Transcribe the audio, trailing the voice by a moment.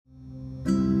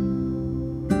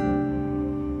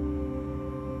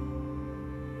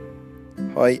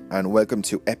Hi, and welcome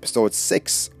to episode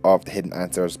 6 of the Hidden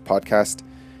Answers podcast.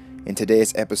 In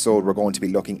today's episode, we're going to be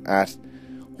looking at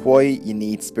why you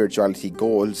need spirituality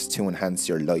goals to enhance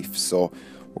your life. So,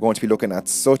 we're going to be looking at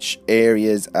such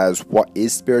areas as what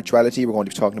is spirituality. We're going to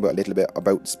be talking about a little bit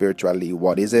about spirituality.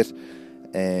 What is it?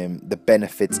 The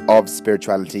benefits of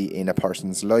spirituality in a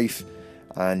person's life.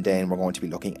 And then we're going to be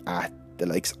looking at the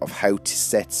likes of how to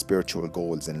set spiritual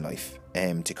goals in life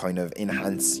to kind of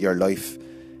enhance your life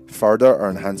further or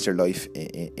enhance your life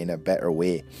in a better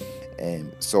way.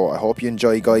 So I hope you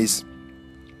enjoy, guys.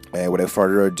 Without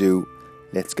further ado,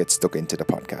 let's get stuck into the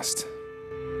podcast.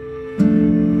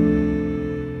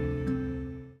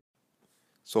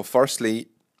 So firstly,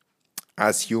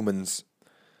 as humans,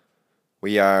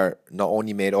 we are not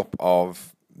only made up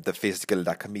of the physical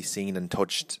that can be seen and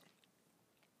touched,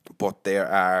 but there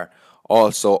are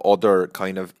also other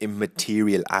kind of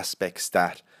immaterial aspects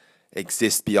that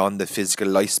exist beyond the physical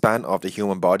lifespan of the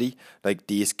human body. Like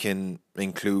these can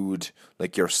include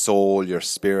like your soul, your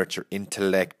spirit, your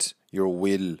intellect, your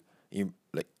will,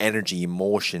 like energy,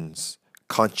 emotions,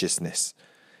 consciousness.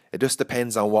 It just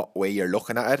depends on what way you're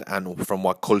looking at it and from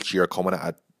what culture you're coming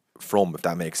at it from, if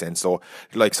that makes sense. So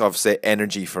like, so say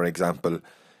energy, for example,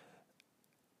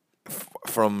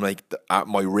 from like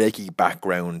my Reiki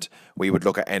background, we would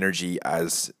look at energy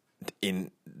as in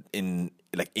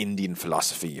like Indian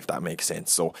philosophy, if that makes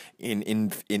sense. So in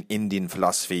Indian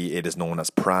philosophy, it is known as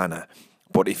prana.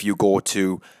 But if you go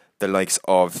to the likes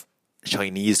of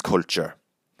Chinese culture,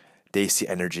 they see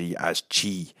energy as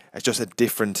chi. It's just a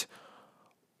different,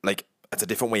 like, it's a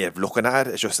different way of looking at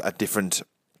it. It's just a different,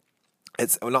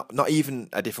 it's not even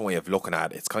a different way of looking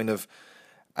at it. It's kind of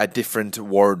a different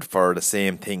word for the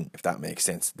same thing, if that makes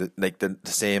sense. The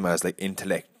same as like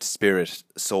intellect, spirit,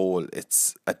 soul.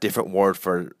 It's a different word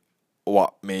for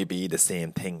what may be the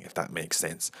same thing, if that makes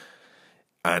sense.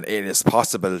 And it is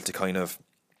possible to kind of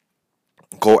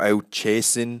go out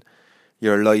chasing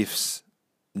your life's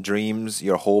dreams,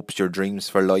 your hopes, your dreams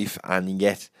for life, and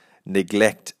yet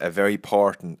neglect a very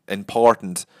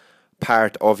important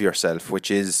part of yourself, which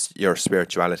is your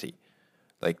spirituality.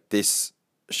 Like, this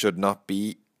should not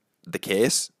be the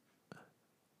case,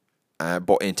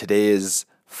 but in today's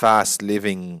fast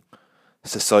living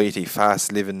society,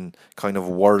 fast living kind of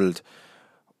world,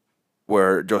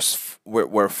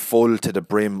 we're full to the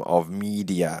brim of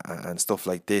media and stuff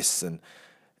like this, and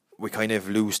we kind of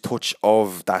lose touch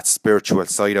of that spiritual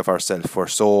side of ourselves. We're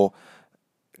so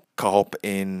caught up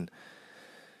in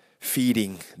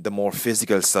feeding the more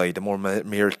physical side, the more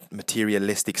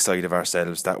materialistic side of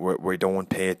ourselves, that we don't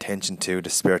pay attention to the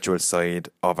spiritual side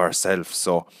of ourselves.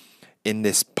 So in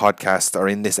this podcast, or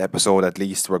in this episode at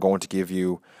least, I'm going to give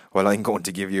you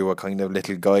a kind of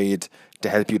little guide to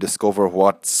help you discover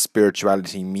what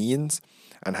spirituality means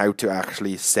and how to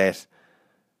actually set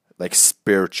like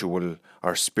spiritual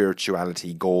or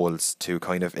spirituality goals to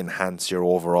kind of enhance your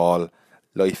overall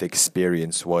life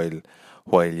experience while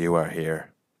you are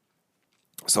here.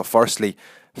 So firstly,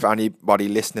 for anybody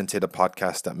listening to the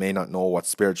podcast that may not know what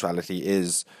spirituality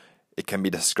is, it can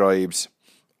be described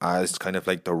as kind of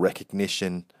like the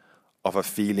recognition of a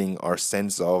feeling or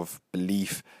sense of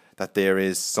belief that there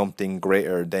is something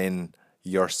greater than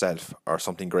yourself, or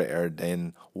something greater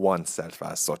than oneself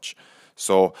as such.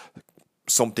 So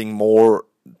something more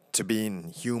to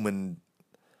being human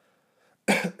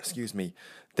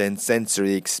than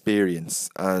sensory experience,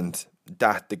 and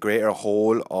that the greater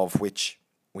whole of which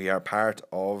we are part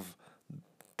of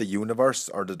the universe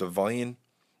or the divine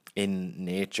in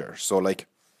nature. So like,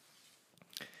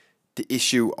 the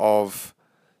issue of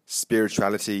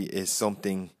spirituality is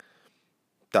something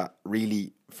that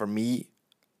really, for me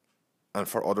and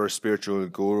for other spiritual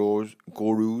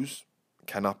gurus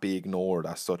cannot be ignored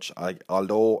as such.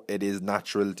 Although it is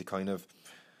natural to kind of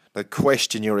like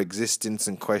question your existence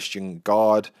and question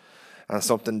God and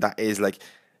something that is like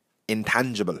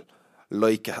intangible,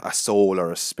 like a soul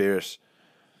or a spirit,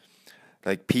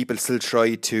 like people still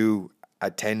try to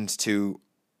attend to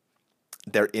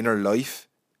their inner life,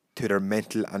 to their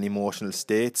mental and emotional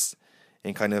states,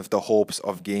 in kind of the hopes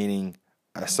of gaining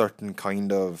a certain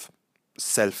kind of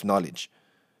self-knowledge.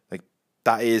 Like,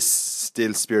 that is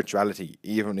still spirituality,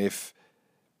 even if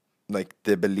like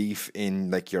the belief in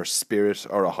like your spirit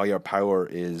or a higher power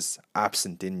is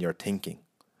absent in your thinking,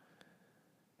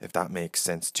 if that makes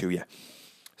sense to you.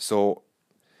 So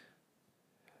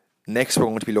next we're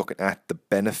going to be looking at the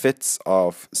benefits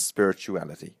of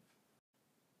spirituality.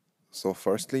 So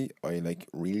firstly, I like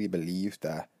really believe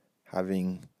that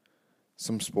having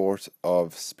some sort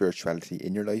of spirituality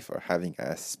in your life, or having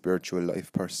a spiritual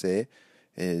life per se,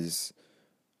 is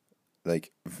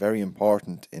like very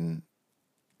important in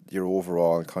your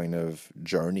overall kind of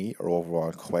journey or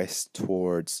overall quest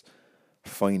towards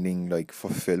finding like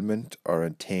fulfillment or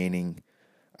attaining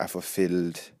a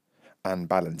fulfilled and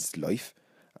balanced life.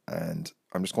 And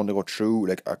I'm just going to go through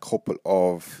like a couple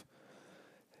of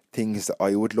things that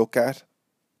I would look at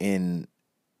in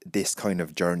this kind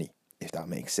of journey, if that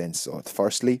makes sense. So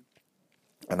firstly,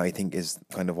 and I think is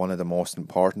kind of one of the most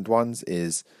important ones,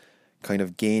 is kind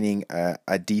of gaining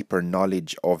a deeper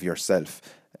knowledge of yourself.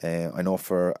 I know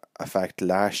for a fact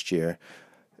last year,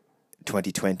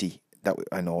 2020, that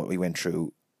I know we went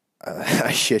through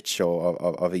a shit show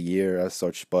of a year as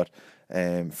such, but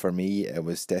for me it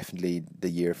was definitely the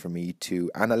year for me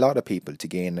to, and a lot of people, to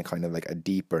gain a kind of like a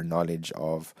deeper knowledge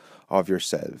of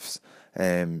yourselves.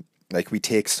 Like we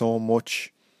take so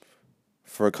much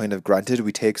for kind of granted.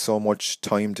 We take so much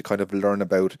time to kind of learn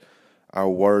about our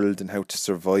world and how to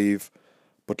survive,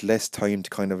 but less time to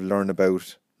kind of learn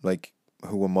about like,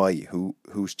 who am I?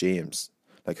 Who's James?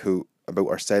 Like, who, about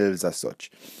ourselves as such.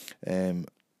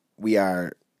 We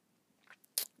are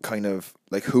kind of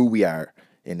like who we are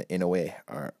in a way,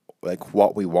 or like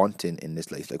what we want in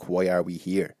this life. Like, why are we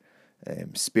here?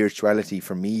 Spirituality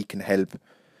for me can help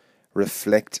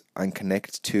reflect and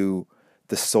connect to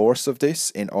the source of this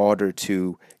in order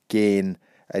to gain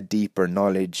a deeper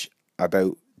knowledge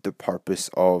about the purpose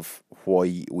of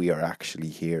why we are actually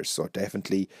here. So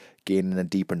definitely gaining a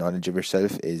deeper knowledge of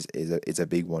yourself is a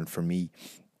big one for me.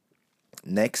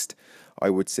 Next, I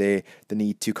would say the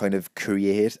need to kind of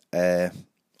create an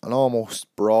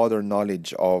almost broader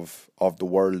knowledge of the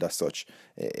world as such.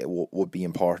 It would be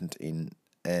important in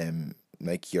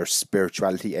like your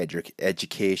spirituality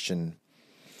education,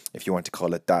 if you want to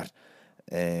call it that.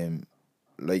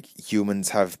 Like, humans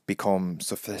have become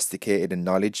sophisticated in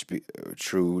knowledge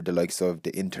through the likes of the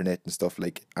internet and stuff.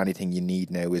 Like, anything you need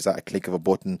now is at a click of a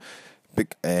button. All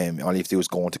you have to do is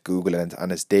go into Google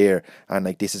and it's there. And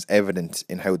like, this is evident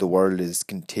in how the world is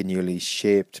continually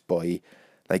shaped by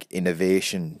like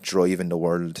innovation, driving the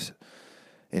world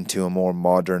into a more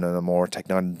modern and a more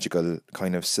technological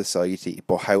kind of society.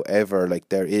 But however, like,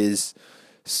 there is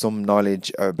some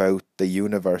knowledge about the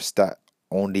universe that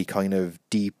only kind of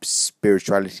deep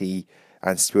spirituality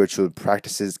and spiritual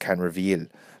practices can reveal.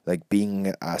 Like,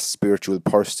 being a spiritual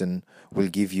person will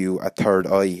give you a third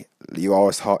eye. You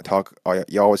always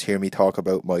you always hear me talk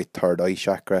about my third eye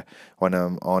chakra when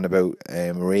I'm on about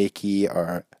Reiki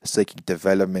or psychic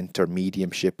development or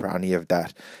mediumship or any of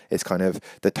that. It's kind of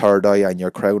the third eye and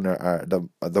your crown are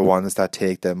the ones that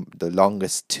take the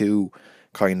longest to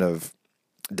kind of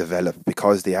develop,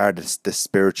 because they are the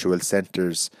spiritual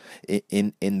centers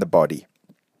in the body,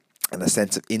 and a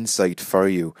sense of insight for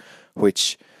you,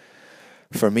 which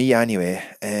for me anyway,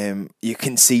 you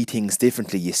can see things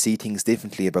differently. You see things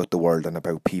differently about the world and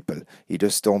about people. You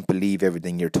just don't believe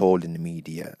everything you're told in the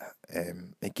media.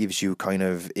 It gives you kind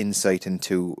of insight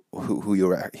into who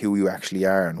you actually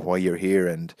are and why you're here,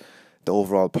 and the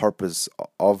overall purpose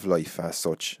of life as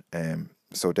such.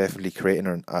 So definitely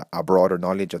creating a broader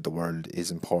knowledge of the world is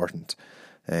important.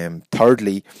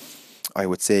 Thirdly, I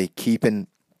would say keeping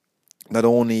not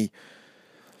only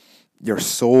your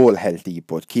soul healthy,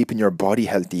 but keeping your body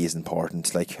healthy is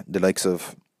important. Like, the likes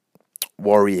of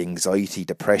worry, anxiety,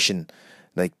 depression,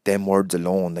 like them words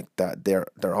alone, like that,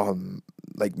 they're all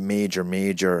like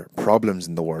major problems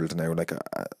in the world now. Like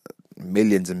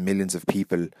millions and millions of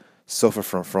people suffer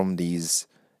from these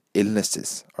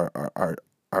illnesses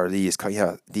or these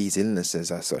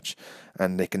illnesses as such,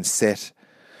 and they can set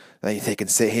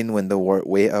in when the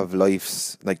weight of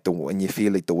life's like when you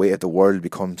feel like the weight of the world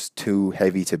becomes too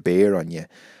heavy to bear on you.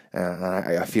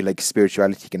 I feel like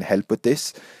spirituality can help with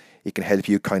this. It can help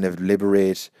you kind of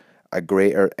liberate a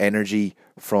greater energy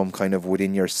from kind of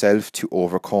within yourself to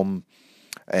overcome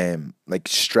like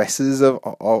stresses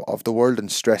of the world and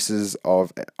stresses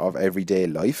of everyday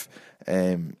life.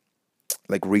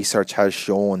 Like, research has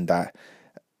shown that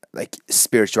like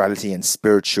spirituality and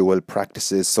spiritual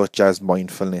practices such as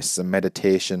mindfulness and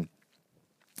meditation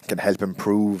can help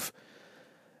improve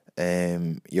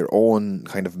your own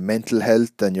kind of mental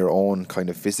health and your own kind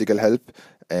of physical health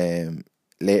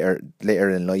later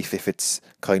in life, if it's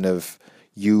kind of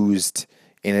used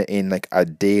in like a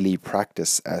daily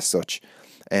practice as such.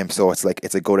 So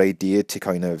it's a good idea to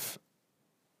kind of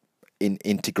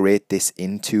integrate this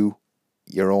into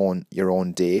your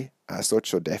own day as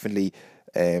such. So definitely,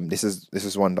 this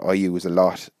is one that I use a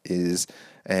lot, is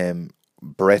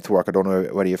breath work. I don't know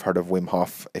whether you've heard of Wim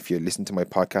Hof. If you listen to my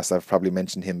podcast, I've probably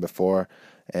mentioned him before.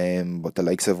 But the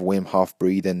likes of Wim Hof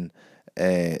breathing,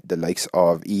 the likes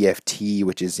of EFT,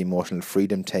 which is emotional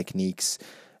freedom techniques,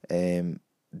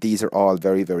 these are all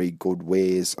very, very good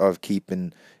ways of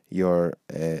keeping your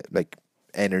like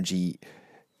energy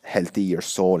healthy, your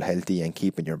soul healthy, and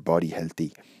keeping your body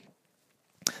healthy.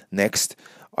 Next,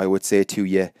 I would say to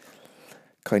you,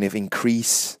 kind of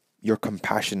increase your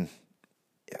compassion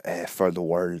for the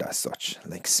world as such.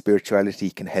 Like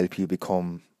spirituality can help you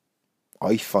become,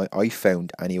 I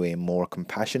found anyway, more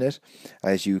compassionate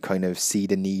as you kind of see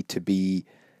the need to be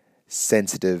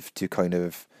sensitive to kind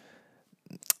of,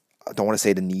 I don't want to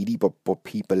say the needy, but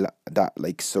people that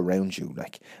like surround you,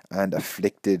 like, and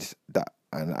afflicted, that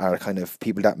and are kind of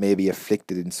people that may be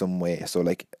afflicted in some way. So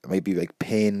like it might be like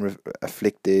pain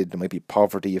afflicted, there might be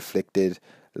poverty afflicted,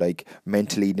 like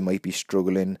mentally they might be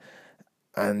struggling,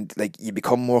 and like you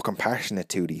become more compassionate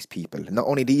to these people. Not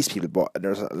only these people, but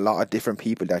there's a lot of different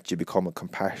people that you become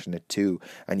compassionate to,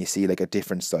 and you see like a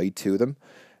different side to them.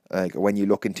 Like when you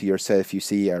look into yourself, you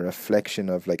see a reflection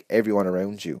of like everyone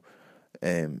around you,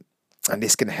 and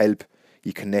this can help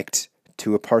you connect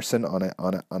to a person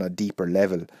on a deeper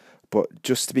level. But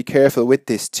just to be careful with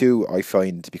this too, I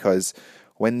find, because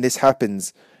when this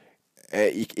happens,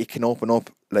 it can open up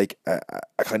like a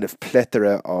kind of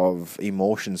plethora of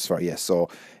emotions for you. So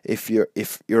if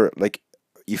you're like,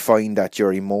 you find that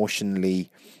you're emotionally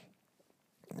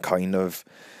kind of,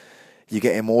 you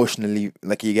get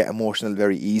emotional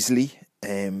very easily.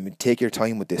 Take your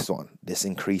time with this one, this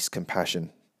increased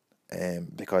compassion,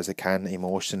 because it can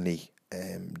emotionally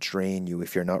drain you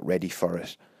if you're not ready for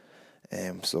it.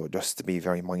 So just to be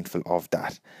very mindful of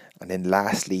that. And then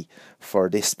lastly, for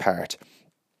this part,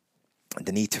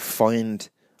 the need to find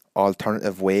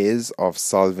alternative ways of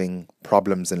solving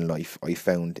problems in life, I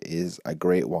found, is a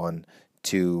great one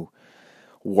to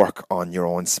work on your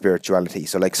own spirituality.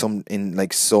 So like some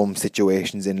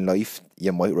situations in life,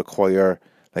 you might require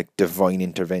like divine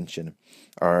intervention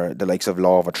or the likes of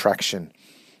law of attraction.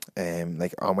 And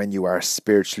when you are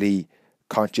spiritually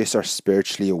conscious or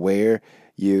spiritually aware,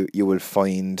 you will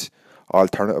find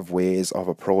alternative ways of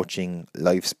approaching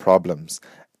life's problems.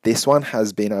 This one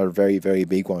has been a very, very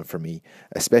big one for me,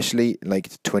 especially like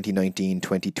 2019,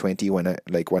 2020, when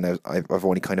I've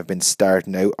only kind of been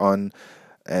starting out on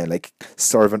like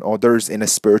serving others in a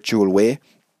spiritual way.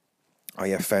 I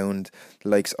have found the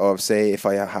likes of, say, if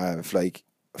I have like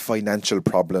financial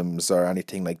problems or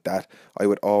anything like that, I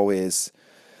would always,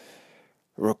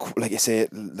 like I say,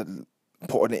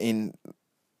 putting it in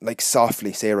like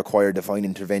softly, say, require divine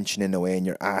intervention in a way, and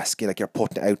you're asking, like you're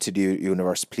putting it out to the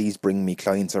universe, please bring me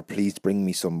clients, or please bring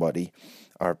me somebody,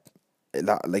 or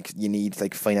that, like you need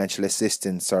like financial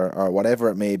assistance or whatever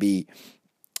it may be,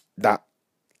 that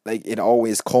like it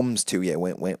always comes to you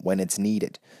when it's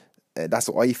needed. That's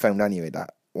what I found anyway,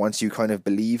 that once you kind of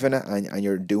believe in it and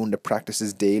you're doing the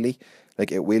practices daily,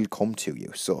 like it will come to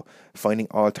you. So finding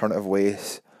alternative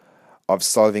ways of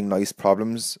solving life's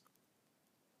problems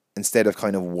instead of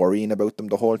kind of worrying about them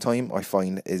the whole time, I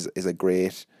find is a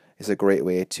great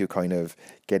way to kind of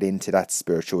get into that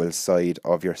spiritual side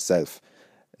of yourself.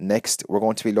 Next, we're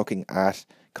going to be looking at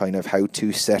kind of how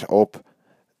to set up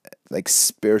like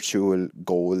spiritual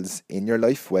goals in your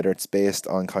life, whether it's based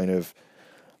on kind of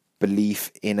belief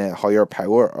in a higher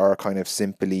power or kind of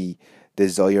simply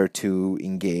desire to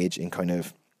engage in kind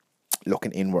of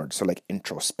looking inward. So like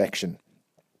introspection.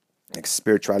 Like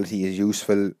spirituality is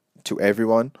useful to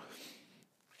everyone,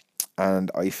 and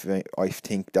I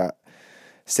think that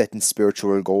setting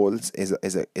spiritual goals is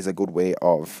a good way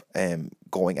of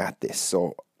going at this.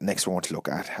 So next we want to look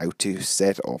at how to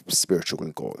set up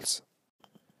spiritual goals.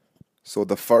 So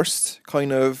the first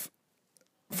thing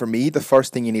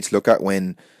you need to look at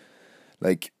when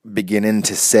like beginning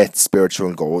to set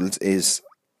spiritual goals is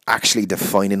actually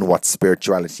defining what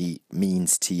spirituality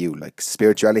means to you. Like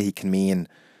spirituality can mean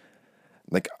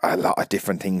like a lot of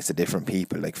different things to different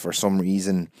people. Like for some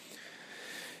reason,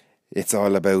 it's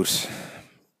all about,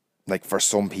 like for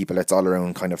some people, it's all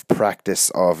around kind of practice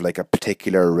of like a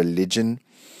particular religion.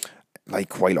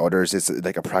 Like while others, it's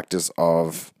like a practice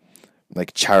of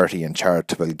like charity and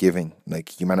charitable giving,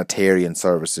 like humanitarian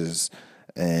services,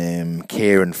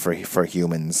 caring for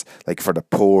humans, like for the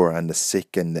poor and the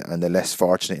sick and the less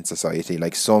fortunate in society.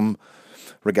 Like some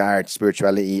regard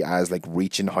spirituality as like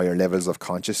reaching higher levels of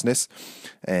consciousness,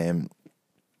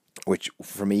 which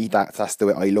for me that's the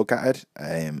way I look at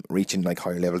it. Reaching like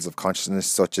higher levels of consciousness,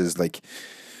 such as like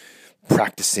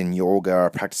practicing yoga or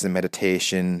practicing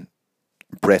meditation,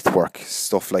 breath work,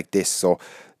 stuff like this. So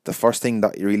the first thing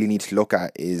that you really need to look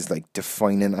at is like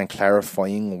defining and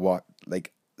clarifying what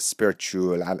like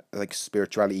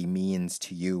spirituality means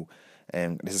to you.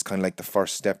 This is kind of like the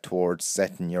first step towards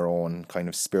setting your own kind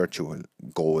of spiritual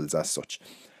goals as such.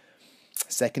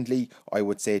 Secondly, I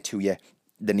would say to you,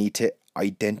 they need to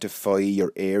identify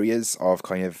your areas of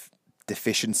kind of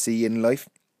deficiency in life.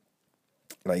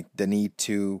 Like they need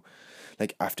to,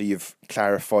 like after you've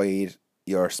clarified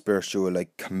your spiritual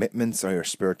like commitments or your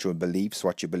spiritual beliefs,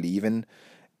 what you believe in,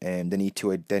 and they need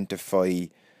to identify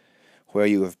where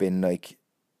you have been like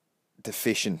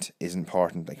deficient is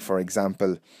important. Like for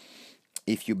example,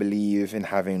 if you believe in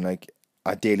having like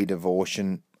a daily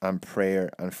devotion and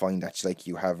prayer and find that like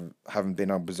you haven't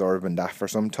been observing that for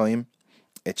some time,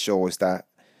 it shows that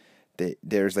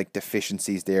there's like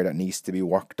deficiencies there that needs to be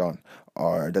worked on.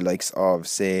 Or the likes of,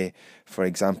 say for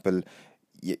example,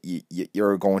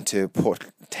 you're going to put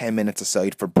 10 minutes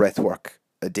aside for breath work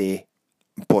a day,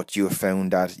 but you have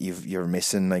found that you're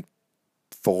missing like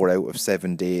 4 out of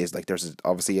 7 days. Like there's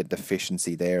obviously a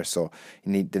deficiency there, so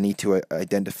they need to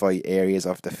identify areas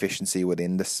of deficiency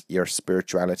within this. Your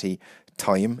spirituality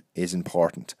time is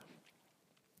important.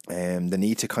 They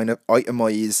need to kind of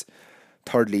itemize.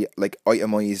 Thirdly, like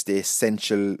itemize the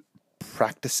essential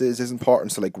practices is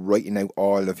important. So like writing out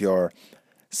all of your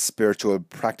spiritual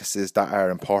practices that are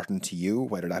important to you,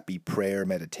 whether that be prayer,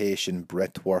 meditation,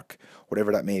 breath work,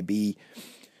 whatever that may be,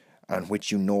 and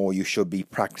which you should be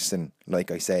practicing. Like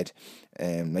I said,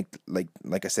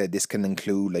 like I said, this can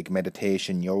include like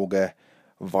meditation, yoga,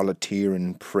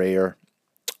 volunteering, prayer,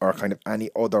 or kind of any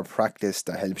other practice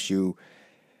that helps you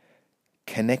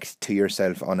connect to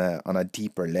yourself on a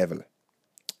deeper level.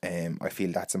 I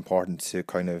feel that's important to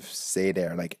kind of say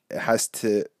there. Like it has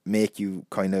to make you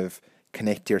kind of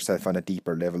connect to yourself on a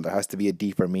deeper level. There has to be a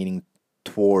deeper meaning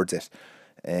towards it.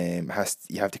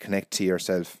 You have to connect to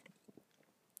yourself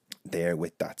there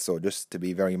with that. So just to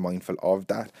be very mindful of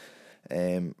that.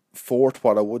 Fourth,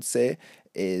 what I would say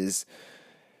is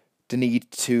the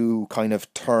need to kind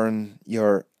of turn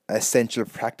your essential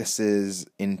practices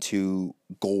into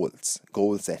goal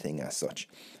setting as such.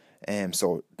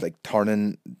 So like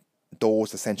turning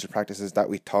those essential practices that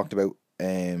we talked about,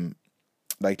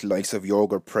 like the likes of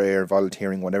yoga, prayer,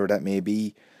 volunteering, whatever that may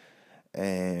be,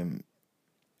 and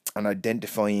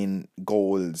identifying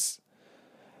goals,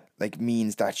 like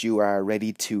means that you are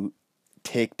ready to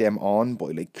take them on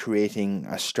by like creating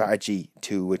a strategy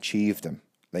to achieve them,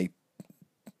 like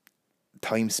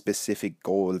time specific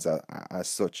goals as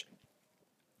such.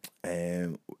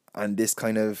 And this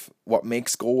kind of what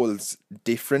makes goals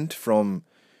different from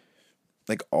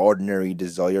like ordinary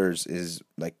desires is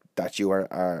like that you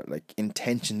are like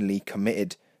intentionally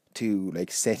committed to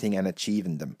like setting and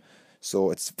achieving them.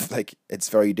 So it's like it's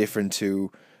very different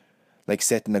to like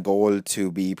setting a goal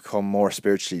to become more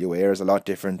spiritually aware is a lot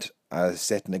different as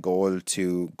setting a goal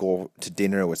to go to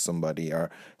dinner with somebody, or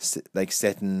like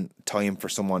setting time for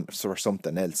someone for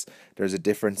something else. There's a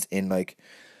difference in like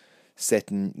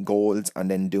setting goals and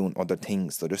then doing other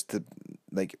things. So just to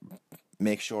like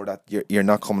make sure that you're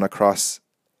not coming across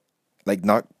like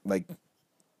not like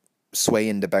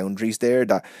swaying the boundaries there,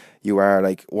 that you are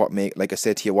like like I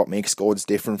said to you, what makes goals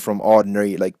different from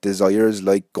ordinary like desires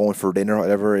like going for dinner or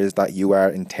whatever is that you are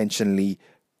intentionally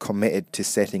committed to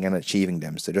setting and achieving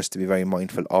them. So just to be very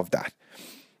mindful of that.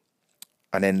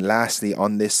 And then lastly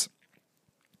on this,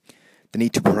 the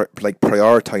need to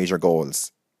prioritize your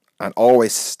goals and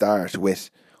always start with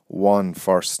one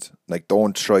first. Like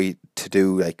don't try to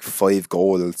do like 5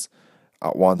 goals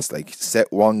at once. Like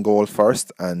set one goal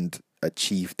first and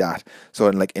achieve that. So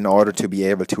in order to be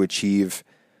able to achieve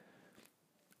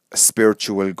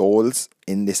spiritual goals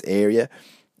in this area,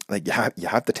 like you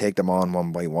have to take them on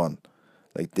one by one.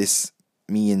 Like this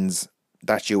means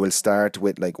that you will start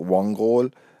with like one goal.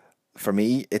 For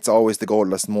me, it's always the goal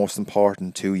that's most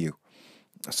important to you.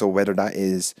 So whether that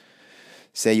is,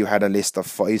 say you had a list of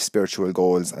 5 spiritual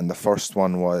goals and the first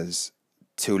one was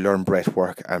to learn breath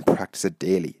work and practice it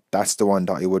daily. That's the one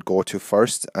that I would go to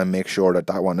first and make sure that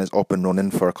that one is up and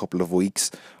running for a couple of weeks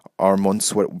or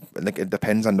months. Like it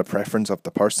depends on the preference of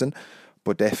the person,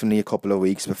 but definitely a couple of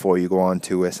weeks before you go on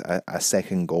to a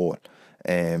second goal.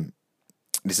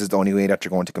 This is the only way that you're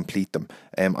going to complete them.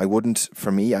 I wouldn't,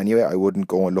 for me anyway, I wouldn't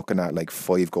go looking at like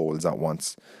 5 goals at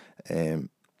once.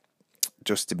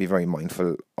 Just to be very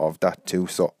mindful of that too.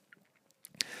 So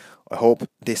I hope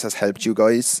this has helped you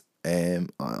guys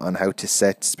on how to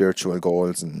set spiritual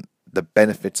goals and the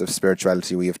benefits of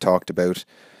spirituality. We have talked about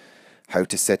how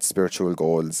to set spiritual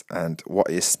goals and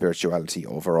what is spirituality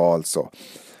overall. So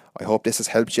I hope this has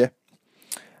helped you.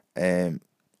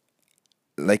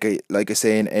 Like I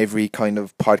say in every kind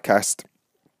of podcast,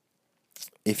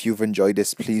 if you've enjoyed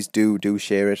this, please do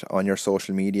share it on your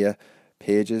social media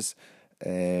pages.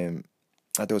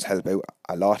 That does help out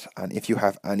a lot. And if you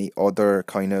have any other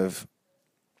kind of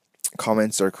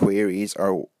comments or queries,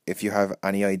 or if you have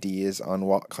any ideas on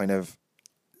what kind of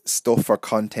stuff or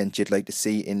content you'd like to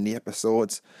see in the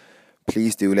episodes,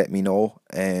 please do let me know.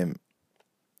 And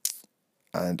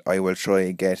I will try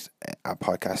and get a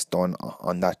podcast done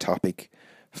on that topic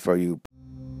for you.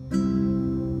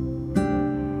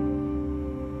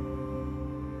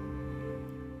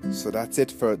 So that's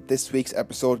it for this week's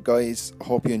episode, guys. I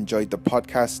hope you enjoyed the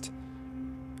podcast.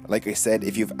 Like I said,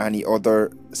 if you have any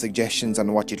other suggestions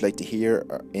on what you'd like to hear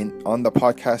on the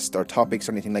podcast or topics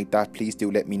or anything like that, please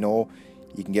do let me know.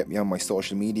 You can get me on my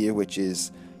social media, which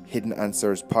is Hidden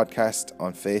Answers Podcast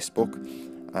on Facebook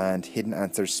and Hidden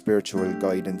Answers Spiritual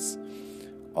Guidance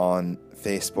on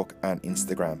Facebook and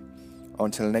Instagram.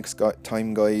 Until next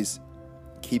time, guys,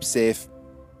 keep safe,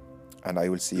 and I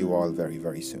will see you all very,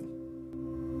 very soon.